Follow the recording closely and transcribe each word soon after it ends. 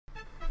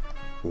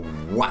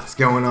What's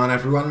going on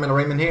everyone,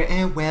 Raimon here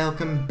and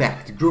welcome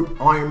back to Group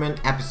Ironman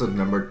episode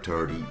number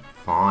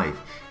 35.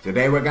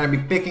 Today we're gonna be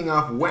picking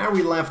up where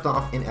we left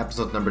off in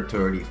episode number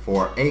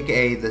 34,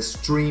 aka the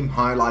stream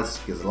highlights,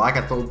 because like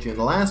I told you in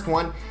the last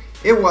one,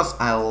 it was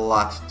a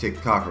lot to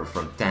cover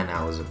from 10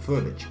 hours of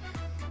footage.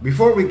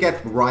 Before we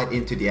get right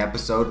into the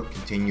episode,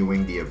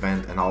 continuing the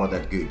event and all of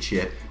that good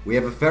shit, we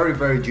have a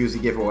very juicy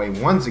giveaway.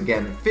 Once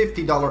again,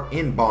 $50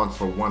 in bonds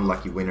for one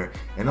lucky winner.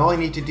 And all you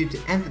need to do to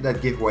enter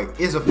that giveaway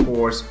is, of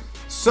course,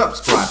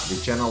 subscribe to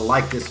the channel,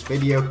 like this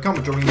video,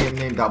 comment your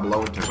name down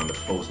below and turn on the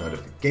post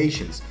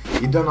notifications.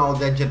 You've done all of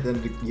that shit,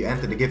 then you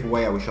enter the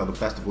giveaway. I wish you all the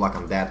best of luck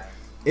on that.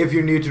 If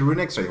you're new to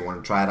RuneX or you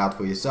want to try it out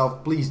for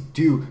yourself, please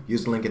do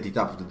use the link at the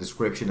top of the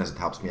description, as it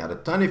helps me out a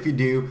ton if you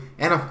do.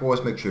 And of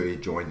course, make sure you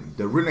join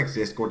the RuneX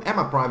Discord and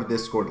my private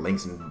Discord,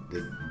 links in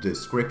the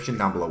description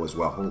down below as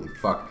well. Holy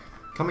fuck.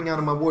 Coming out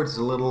of my words is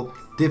a little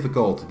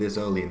difficult this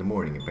early in the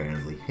morning,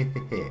 apparently.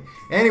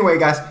 Anyway,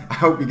 guys, I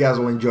hope you guys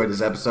will enjoy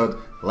this episode.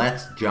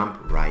 Let's jump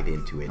right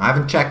into it. I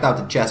haven't checked out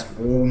the chest.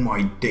 Oh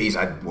my days,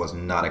 I was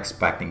not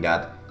expecting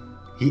that.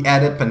 He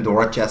added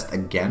Pandora chest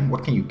again.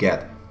 What can you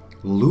get?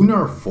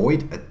 Lunar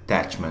Void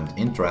attachment,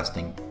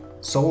 interesting.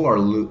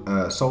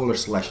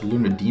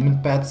 Solar/lunar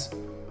demon pets,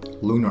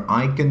 lunar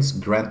icons,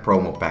 grand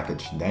promo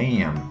package.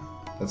 Damn,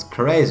 that's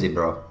crazy,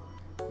 bro.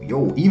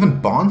 Yo,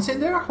 even bonds in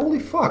there? Holy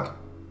fuck.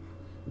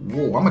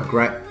 Whoa, I'm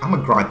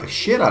gonna grind the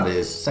shit out of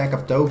this. Sack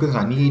of tokens,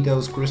 I need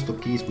those. Crystal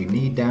keys, we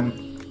need them.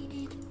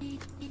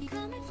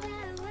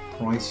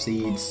 Price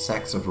seeds,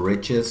 sacks of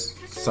riches,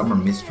 summer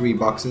mystery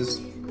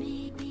boxes.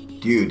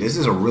 Dude, this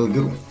is a really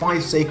good one.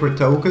 5 sacred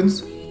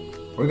tokens.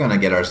 We're gonna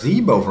get our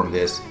Zebo from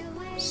this.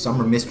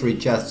 Summer mystery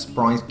chests,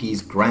 prize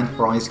keys, grand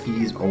prize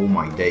keys. Oh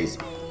my days.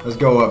 Let's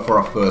go for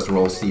our first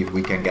roll, see if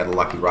we can get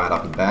lucky right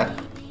off the bat.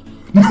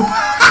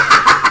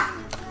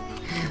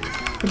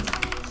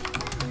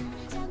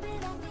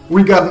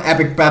 We got an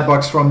epic pet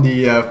box from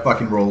the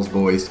fucking rolls,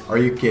 boys. Are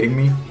you kidding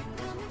me?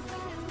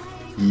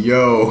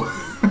 Yo.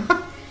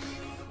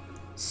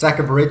 Sack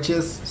of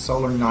riches,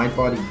 solar night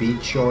body,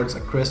 beach shorts, a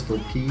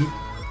crystal key,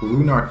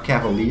 lunar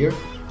cavalier.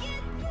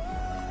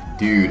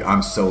 Dude,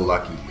 I'm so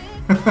lucky.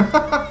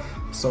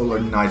 Solar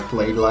Night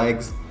Play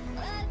legs.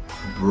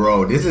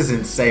 Bro, this is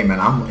insane, man.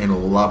 I'm in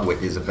love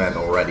with this event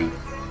already.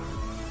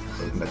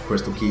 Open that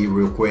crystal key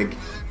real quick.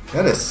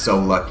 That is so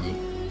lucky.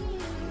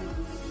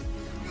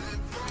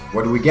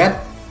 What do we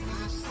get?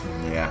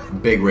 Yeah,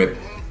 big rip.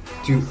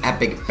 2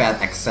 epic pet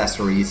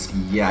accessories.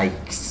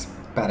 Yikes.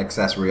 Pet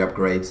accessory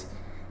upgrades.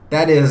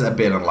 That is a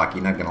bit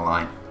unlucky, not gonna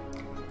lie.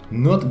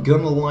 Not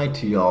gonna lie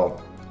to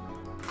y'all.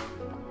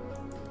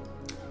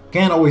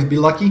 Can't always be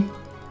lucky.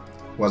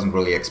 Wasn't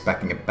really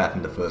expecting a pet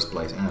in the first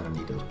place. I don't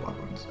need those blood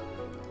runs.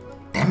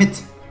 Damn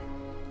it!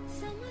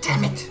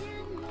 Damn it!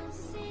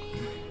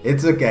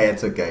 It's okay,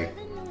 it's okay.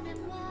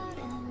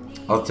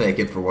 I'll take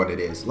it for what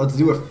it is. Let's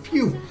do a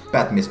few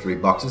pet mystery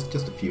boxes.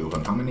 Just a few of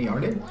them. How many are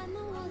there?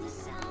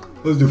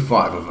 Let's do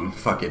 5 of them.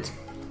 Fuck it.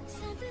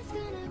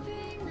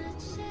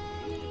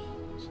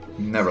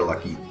 Never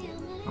lucky.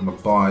 I'm gonna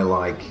buy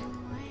like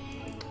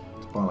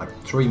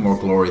 3 more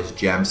glorious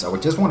gems. I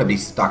would just want to be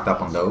stocked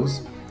up on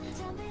those.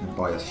 And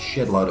buy a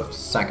shitload of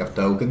sack of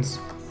tokens.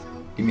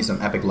 Give me some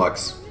epic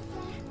lucks.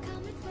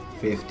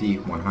 50,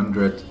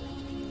 100.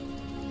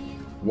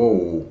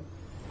 Whoa.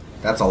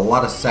 That's a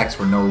lot of sacks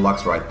for no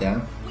lucks right there.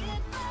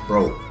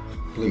 Bro,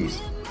 please.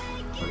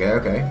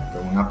 Okay.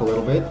 Going up a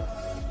little bit.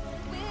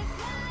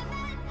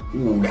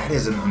 Ooh, that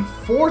is an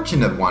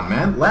unfortunate one,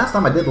 man. Last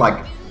time I did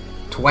like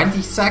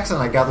 20 sacks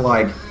and I got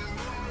like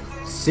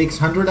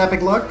 600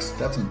 epic lucks?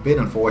 That's a bit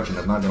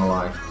unfortunate, not gonna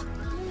lie.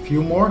 A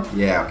few more?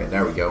 Yeah, okay,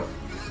 there we go.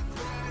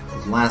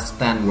 Those last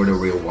 10 were the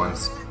real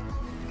ones.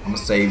 I'm gonna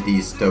save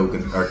these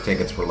tokens or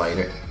tickets for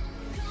later.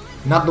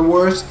 Not the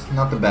worst,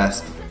 not the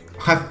best.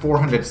 I have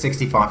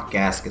 465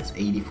 caskets,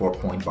 84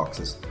 point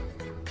boxes.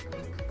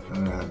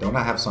 Don't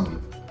I have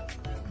some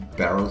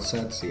barrel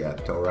sets? Yeah,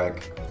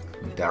 Torag,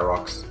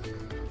 Darox.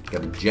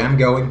 Got a gem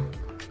going.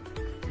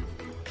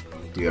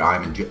 Dude,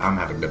 I'm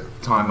having the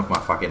time of my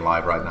fucking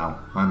life right now.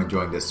 I'm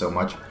enjoying this so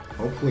much.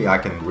 Hopefully I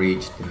can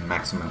reach the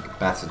maximum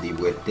capacity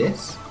with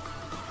this.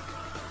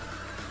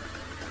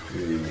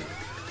 Ooh.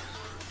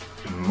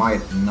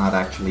 Might not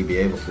actually be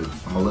able to.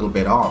 I'm a little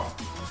bit off.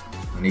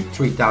 I need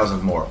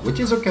 3,000 more, which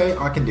is okay.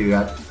 I can do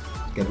that.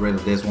 Get rid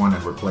of this one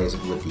and replace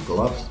it with the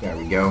gloves. There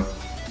we go.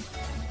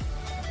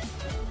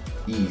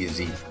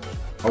 Easy.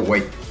 Oh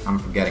wait, I'm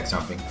forgetting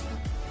something.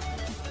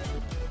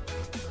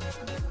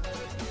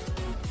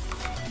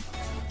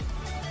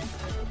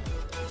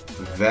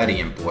 Very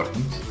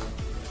important.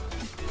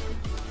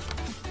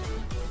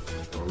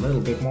 A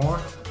little bit more.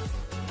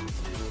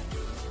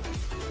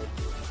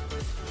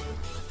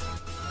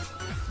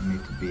 I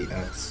need to be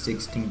at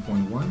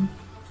 16.1.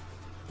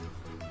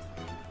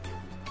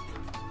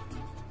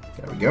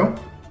 There we go.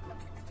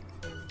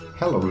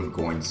 Hello, rune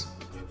coins.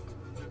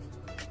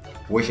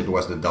 Wish it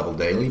was the double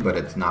daily, but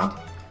it's not.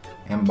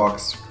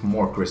 M-box,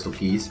 more crystal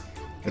keys.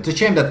 It's a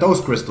shame that those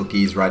crystal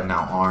keys right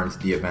now aren't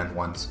the event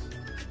ones.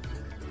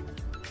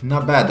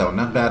 Not bad though,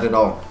 not bad at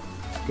all.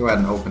 Go ahead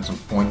and open some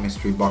point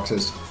mystery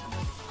boxes.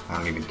 I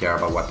don't even care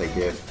about what they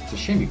give. It's a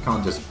shame you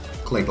can't just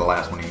click the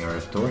last one in your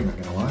inventory,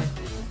 not gonna lie.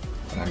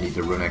 But I need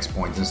the RuneX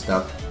points and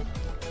stuff.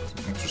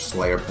 Some extra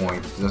Slayer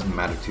points, it doesn't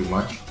matter too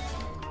much.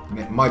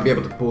 Might be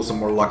able to pull some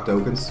more luck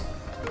tokens.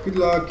 Good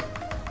luck.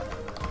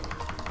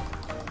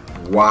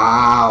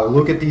 Wow,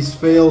 look at these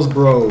fails,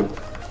 bro.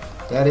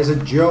 That is a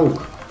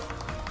joke.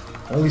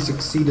 Only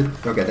succeeded.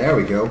 Okay, there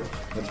we go.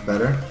 That's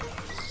better.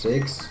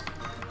 6.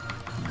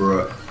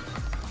 Bruh.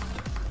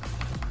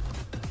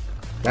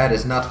 That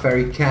is not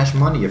very cash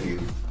money of you.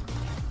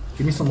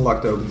 Give me some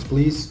luck tokens,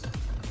 please.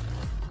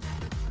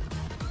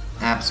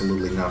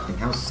 Absolutely nothing.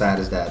 How sad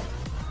is that?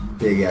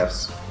 Big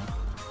Fs.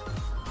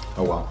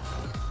 Oh well.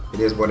 It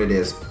is what it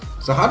is.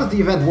 So how does the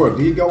event work?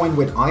 Do you go in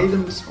with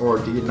items or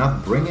do you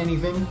not bring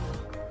anything?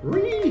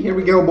 Here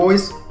we go,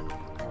 boys.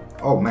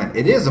 Oh man,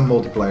 it is a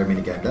multiplayer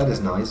minigame. That is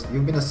nice.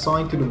 You've been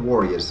assigned to the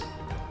warriors.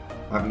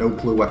 I have no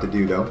clue what to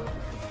do though.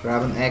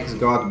 Grab an axe,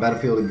 go out the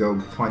battlefield and go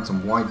find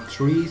some white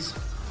trees.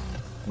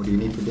 What do you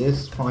need for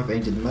this? 5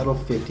 ancient metal,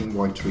 15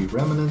 white tree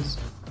remnants.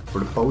 For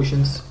the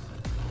potions.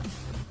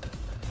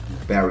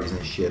 Berries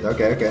and shit.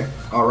 Okay, okay.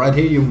 Alright,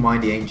 here you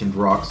mine the ancient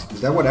rocks.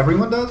 Is that what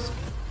everyone does?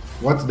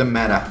 What's the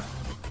meta?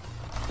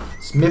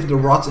 Smith the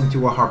rods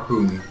into a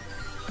harpoon.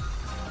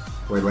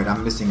 Wait,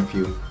 I'm missing a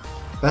few.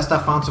 Best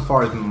I found so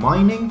far is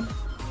mining,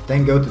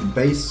 then go to the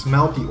base,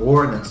 smelt the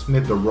ore, and then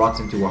smith the rods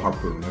into a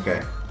harpoon.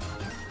 Okay,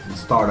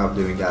 let's start off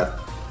doing that.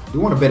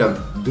 Do want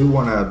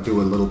to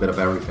do a little bit of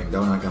everything,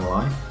 though. Not gonna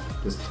lie,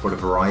 just for the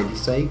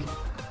variety's sake.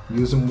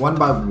 Use them one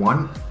by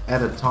one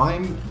at a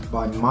time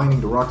by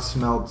mining the rocks,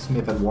 smelt,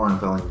 smith at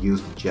Warrenville, and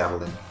use the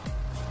javelin.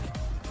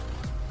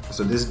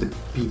 So this is the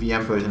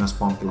PVM version of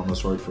spawnpk. I'm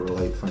sorry for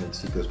late funny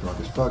sequence drunk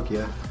as fuck,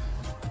 yeah.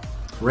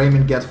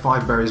 Raimon gets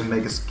 5 berries and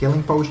make a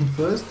skilling potion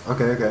first.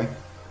 Okay, okay.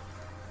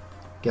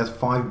 Get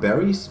 5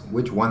 berries.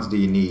 Which ones do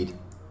you need?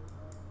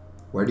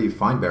 Where do you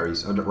find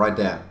berries? Oh, right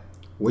there.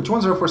 Which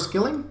ones are for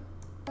skilling?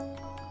 A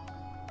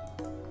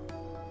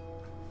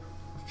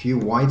few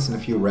whites and a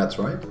few reds,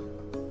 right?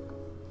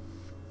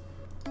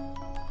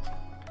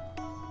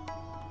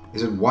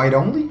 Is it white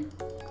only?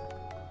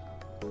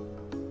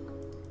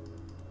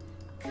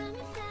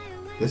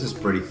 This is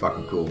pretty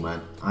fucking cool,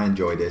 man. I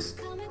enjoy this.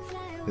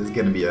 This is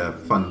gonna be a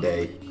fun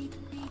day.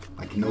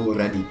 I can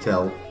already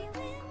tell.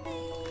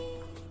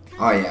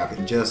 Oh yeah,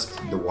 okay, just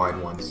the white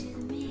ones.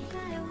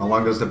 How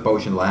long does the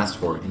potion last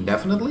for?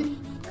 Indefinitely?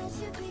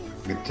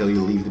 Until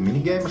you leave the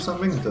minigame or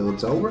something? Until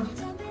it's over?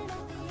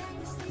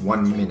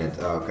 1 minute,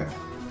 oh, okay.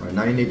 Alright,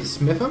 now you need to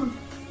smith them.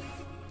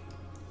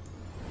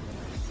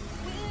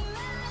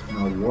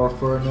 Now war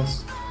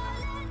furnace.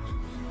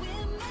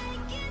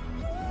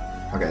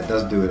 Okay, it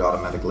does do it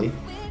automatically.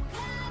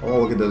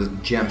 Oh, look at those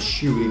gems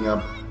shooting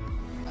up.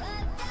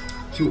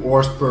 2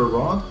 ores per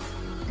rod.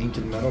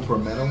 Ancient metal per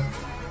metal.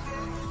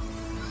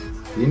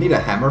 Do you need a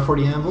hammer for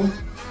the anvil?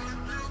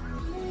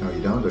 No,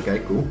 you don't? Okay,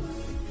 cool.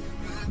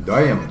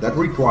 Damn, that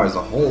requires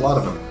a whole lot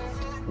of them.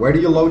 Where do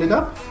you load it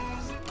up?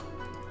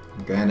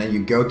 Okay, and then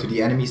you go to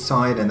the enemy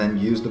side and then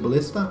use the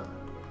ballista?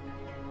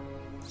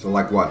 So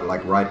like what?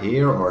 Like right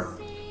here? Or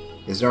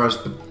is there a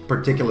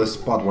particular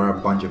spot where a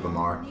bunch of them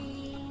are?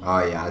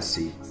 Oh yeah, I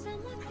see.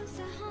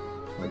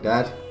 Like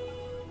that?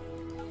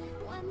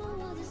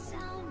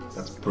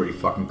 That's pretty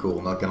fucking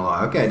cool, not gonna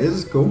lie. Okay, this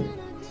is cool.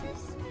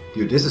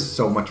 Dude, this is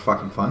so much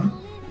fucking fun.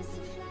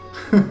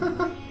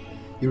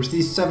 You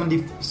receive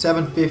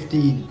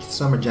 750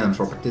 summer gems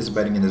for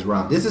participating in this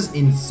round. This is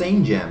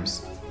insane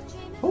gems.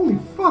 Holy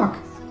fuck.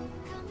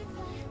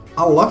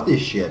 I love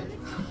this shit.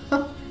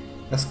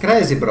 That's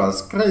crazy, bro.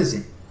 That's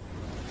crazy.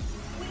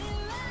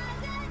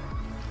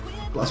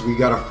 Plus, we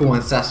got a full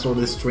ancestral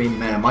this stream.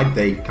 Man, my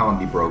day can't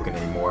be broken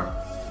anymore.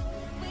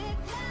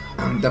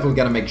 I'm definitely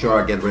gonna make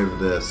sure I get rid of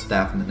the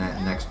staff in the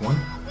next one.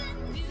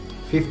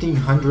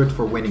 1500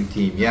 for winning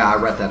team. Yeah, I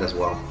read that as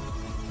well.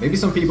 Maybe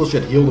some people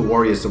should heal the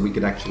warriors so we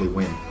could actually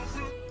win.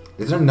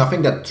 Is there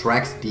nothing that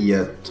tracks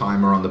the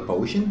timer on the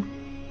potion?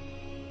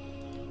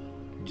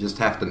 You just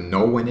have to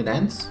know when it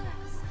ends?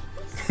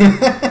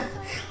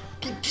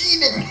 Keep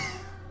cheating!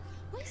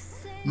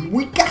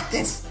 We got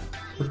this!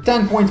 We're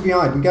 10 points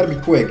behind, we gotta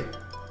be quick.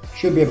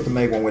 Should be able to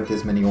make one with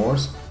this many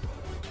ores.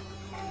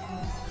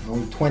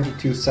 Only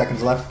 22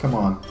 seconds left, come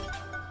on.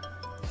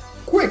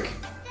 Quick!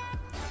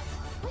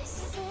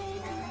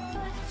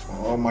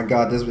 Oh my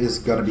god, this is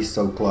gonna be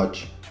so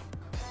clutch.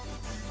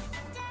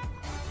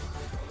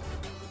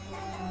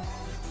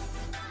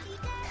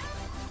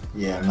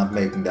 Yeah, I'm not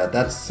making that.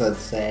 That's so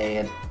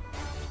sad.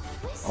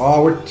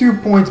 Oh, we're 2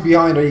 points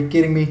behind. Are you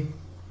kidding me?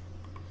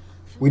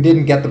 We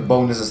didn't get the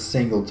bonus a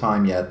single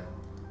time yet.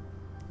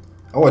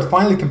 Oh, it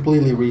finally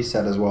completely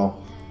reset as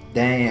well.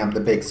 Damn, the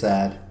big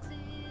sad.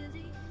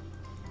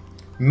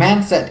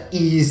 Man said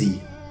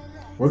easy.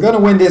 We're gonna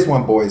win this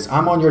one, boys.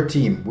 I'm on your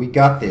team. We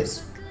got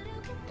this.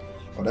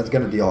 Oh, that's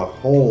gonna deal a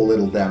whole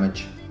little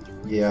damage.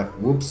 Yeah,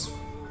 whoops.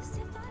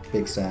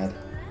 Big sad.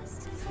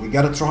 We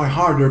gotta try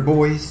harder,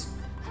 boys.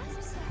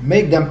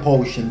 Make them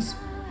potions.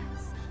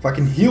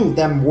 Fucking heal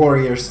them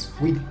warriors.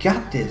 We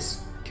got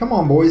this. Come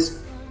on,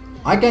 boys.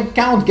 I can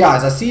count,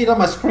 guys. I see it on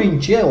my screen.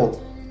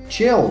 Chill.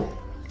 Chill.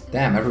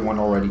 Damn, everyone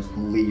already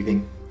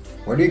leaving.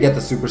 Where do you get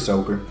the super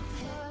soaker?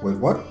 Wait,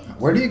 what?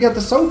 Where do you get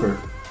the soaker?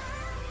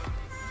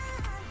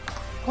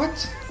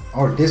 What?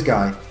 Oh, this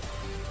guy.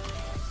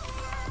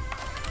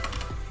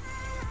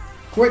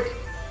 Quick.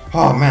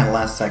 Oh man,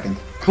 last second.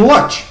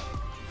 Clutch!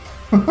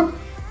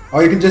 Oh,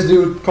 you can just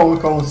do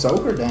colon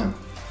soaker? Damn.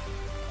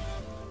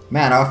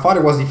 Man, I thought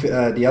it was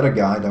the other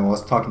guy that I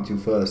was talking to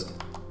first.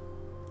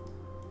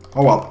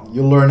 Oh well,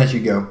 you'll learn as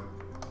you go.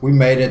 We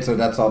made it, so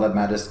that's all that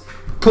matters.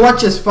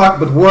 Clutch as fuck,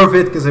 but worth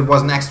it, because it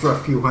was an extra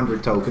few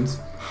hundred tokens.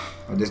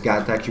 Oh, this guy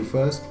attacked you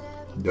first?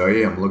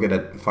 Damn, look at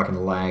that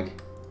fucking lag.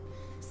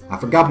 I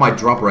forgot my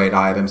drop rate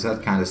items,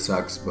 that kinda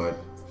sucks, but...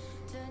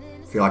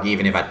 I feel like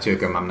even if I took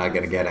them, I'm not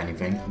gonna get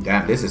anything.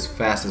 Damn, this is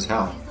fast as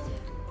hell.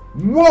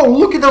 Whoa,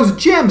 look at those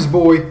gems,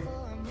 boy!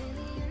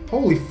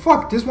 Holy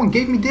fuck, this one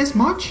gave me this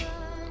much?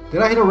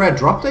 Did I hit a red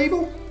drop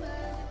table?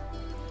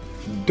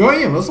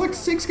 Damn, that's like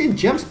 6k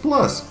gems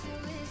plus.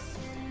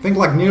 I think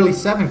like nearly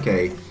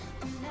 7k.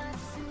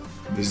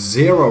 There's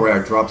 0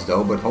 rare drops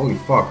though, but holy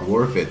fuck,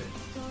 worth it.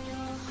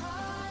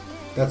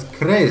 That's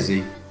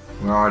crazy.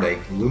 Where are they?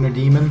 Lunar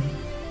Demon?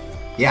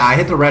 Yeah, I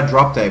hit the red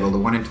drop table, the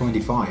one in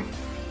 25.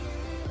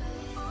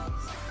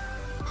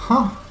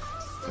 Huh.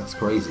 That's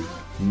crazy.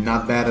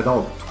 Not bad at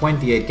all.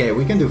 28k.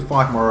 We can do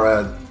 5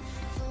 more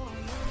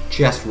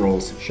chest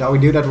rolls. Shall we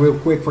do that real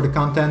quick for the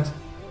content?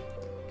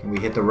 Can we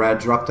hit the red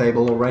drop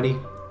table already?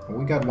 Oh,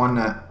 we got one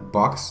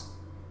box.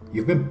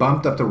 You've been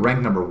bumped up to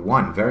rank number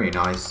 1. Very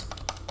nice.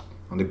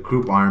 On the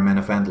Group Ironman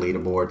event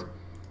leaderboard.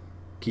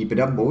 Keep it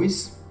up,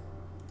 boys.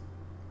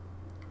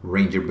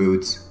 Ranger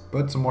boots.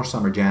 But some more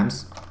summer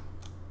jams.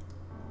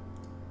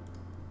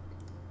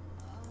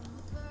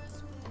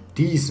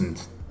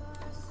 Decent.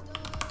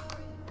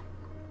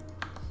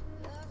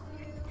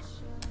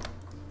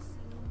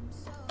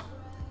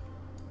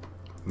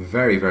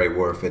 Very, very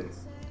worth it.